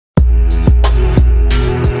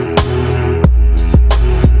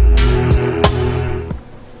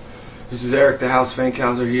Derek the House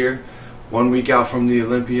Fankhauser here, 1 week out from the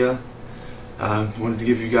Olympia. Wanted to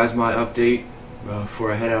give you guys my update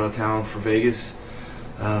before I head out of town for Vegas.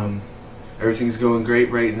 Everything's going great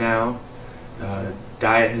right now.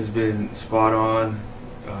 Diet has been spot on,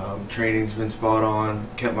 training's been spot on,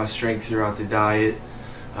 kept my strength throughout the diet,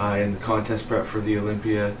 and the contest prep for the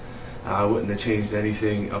Olympia. I wouldn't have changed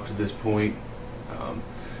anything up to this point.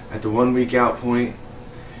 At the 1 week out point,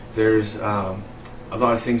 there's a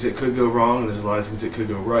lot of things that could go wrong, and there's a lot of things that could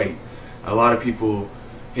go right. A lot of people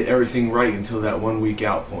hit everything right until that 1 week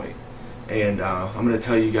out point. And I'm going to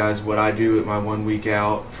tell you guys what I do at my 1 week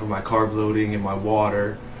out for my carb loading and my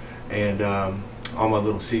water, and all my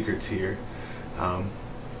little secrets here.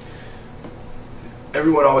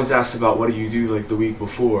 Everyone always asks about what do you do like the week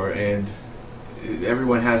before, and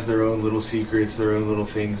everyone has their own little secrets, their own little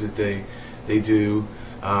things that they do.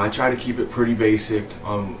 I try to keep it pretty basic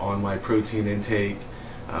on my protein intake.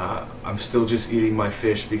 I'm still just eating my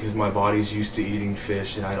fish because my body's used to eating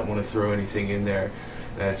fish, and I don't want to throw anything in there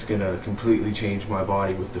that's going to completely change my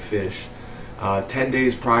body with the fish. 10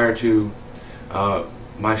 days prior to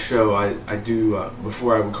my show, I do,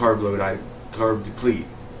 before I would carb load, I carb deplete.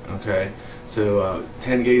 Okay, so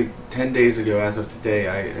 10 days ago, as of today,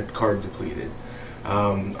 I had carb depleted.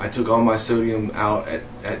 I took all my sodium out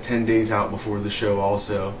at 10 days out before the show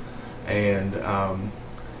also, and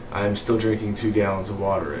I'm still drinking 2 gallons of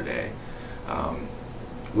water a day.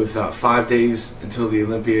 With 5 days until the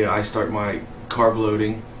Olympia, I start my carb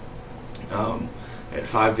loading. At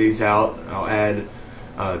 5 days out, I'll add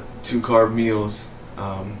 2 carb meals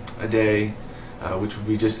a day, which would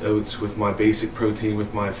be just oats with my basic protein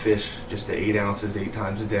with my fish, just the 8 ounces 8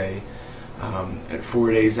 times a day. At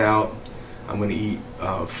 4 days out, I'm going to eat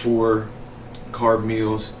 4 carb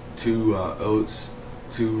meals, 2 oats,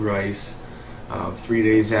 2 rice. 3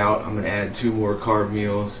 days out, I'm going to add 2 more carb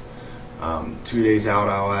meals. 2 days out,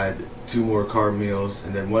 I'll add 2 more carb meals,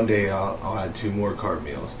 and then 1 day I'll add 2 more carb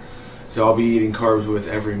meals. So I'll be eating carbs with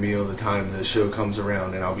every meal the time the show comes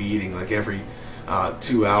around, and I'll be eating like every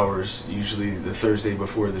 2 hours, usually the Thursday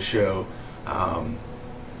before the show,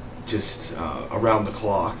 just around the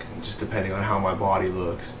clock, just depending on how my body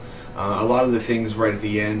looks. A lot of the things right at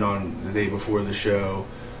the end on the day before the show,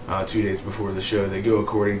 2 days before the show, they go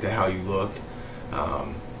according to how you look.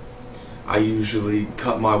 I usually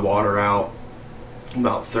cut my water out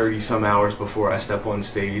about 30 some hours before I step on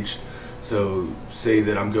stage. So say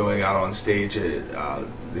that I'm going out on stage at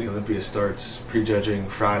the Olympia starts prejudging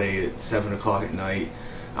Friday at 7 o'clock at night.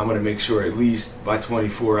 I'm going to make sure at least by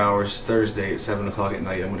 24 hours Thursday at 7 o'clock at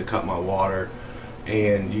night I'm going to cut my water,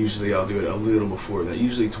 and usually I'll do it a little before that.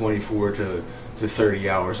 Usually 24 to 30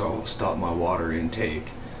 hours I'll stop my water intake.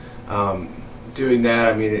 Doing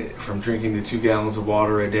that, I mean, from drinking the 2 gallons of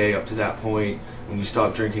water a day up to that point, when you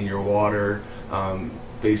stop drinking your water,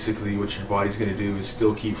 basically what your body's going to do is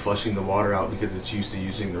still keep flushing the water out because it's used to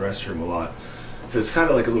using the restroom a lot. So it's kind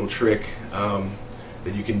of like a little trick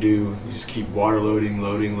that you can do. You just keep water loading,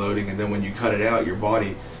 and then when you cut it out, your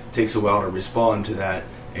body takes a while to respond to that,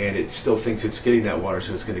 and it still thinks it's getting that water,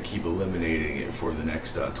 so it's going to keep eliminating it for the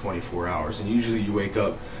next 24 hours. And usually you wake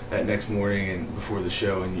up that next morning and before the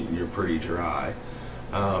show and you're pretty dry.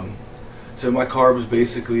 So my carbs,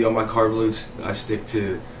 basically on my carb loads, I stick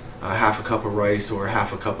to half a cup of rice or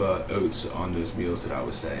half a cup of oats on those meals that I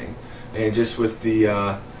was saying, and just with the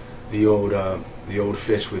old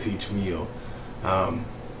fish with each meal.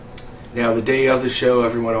 Now the day of the show,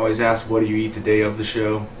 everyone always asks, what do you eat the day of the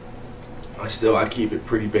show? I keep it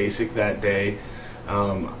pretty basic that day.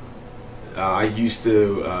 I used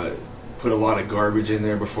to put a lot of garbage in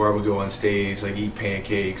there before I would go on stage, like eat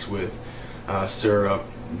pancakes with syrup,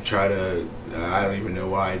 try to, I don't even know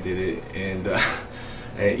why I did it, and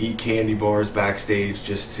eat candy bars backstage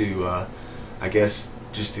just to, I guess,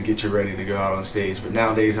 just to get you ready to go out on stage. But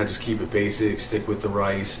nowadays I just keep it basic, stick with the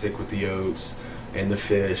rice, stick with the oats and the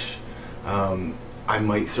fish. I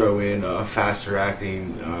might throw in a faster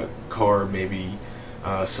acting carb, maybe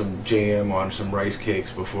some jam on some rice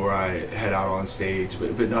cakes before I head out on stage,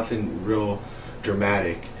 but nothing real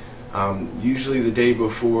dramatic. Usually the day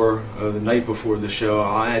before, the night before the show,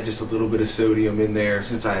 I'll add just a little bit of sodium in there,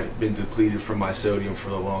 since I've been depleted from my sodium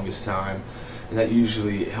for the longest time, and that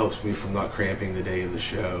usually helps me from not cramping the day of the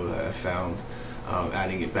show. I found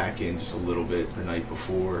adding it back in just a little bit the night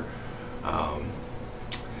before.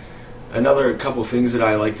 Another couple things that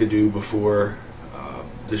I like to do before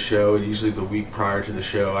the show, usually the week prior to the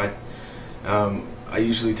show, I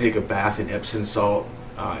usually take a bath in Epsom salt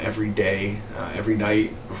every day, every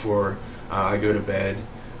night before I go to bed.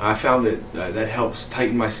 I found that that helps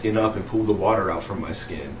tighten my skin up and pull the water out from my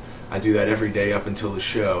skin. I do that every day up until the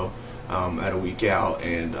show. at a week out,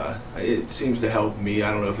 and it seems to help me.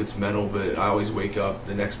 I don't know if it's mental, but I always wake up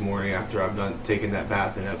the next morning after I've done taken that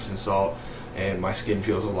bath in Epsom salt, and my skin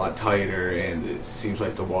feels a lot tighter, and it seems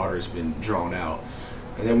like the water has been drawn out.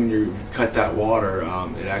 And then when you cut that water,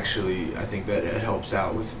 it actually, I think that it helps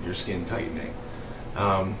out with your skin tightening.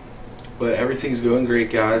 But everything's going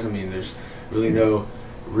great, guys. I mean, there's really no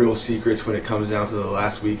real secrets when it comes down to the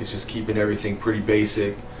last week. It's just keeping everything pretty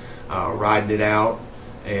basic, riding it out,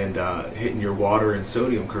 and hitting your water and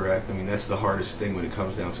sodium correct. I mean, that's the hardest thing when it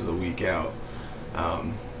comes down to the week out.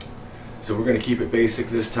 So we're going to keep it basic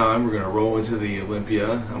this time. We're going to roll into the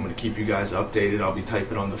Olympia. I'm going to keep you guys updated. I'll be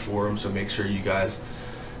typing on the forum, so make sure you guys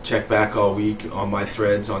check back all week on my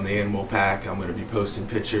threads on the Animal Pack. I'm going to be posting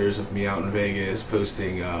pictures of me out in Vegas,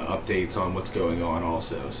 posting updates on what's going on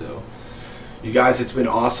also. So you guys, it's been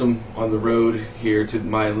awesome on the road here to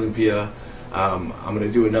my Olympia. I'm going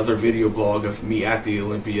to do another video blog of me at the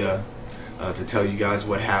Olympia to tell you guys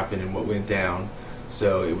what happened and what went down.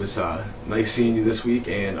 So it was nice seeing you this week,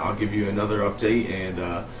 and I'll give you another update and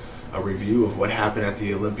a review of what happened at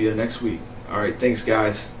the Olympia next week. Alright, thanks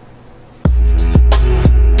guys.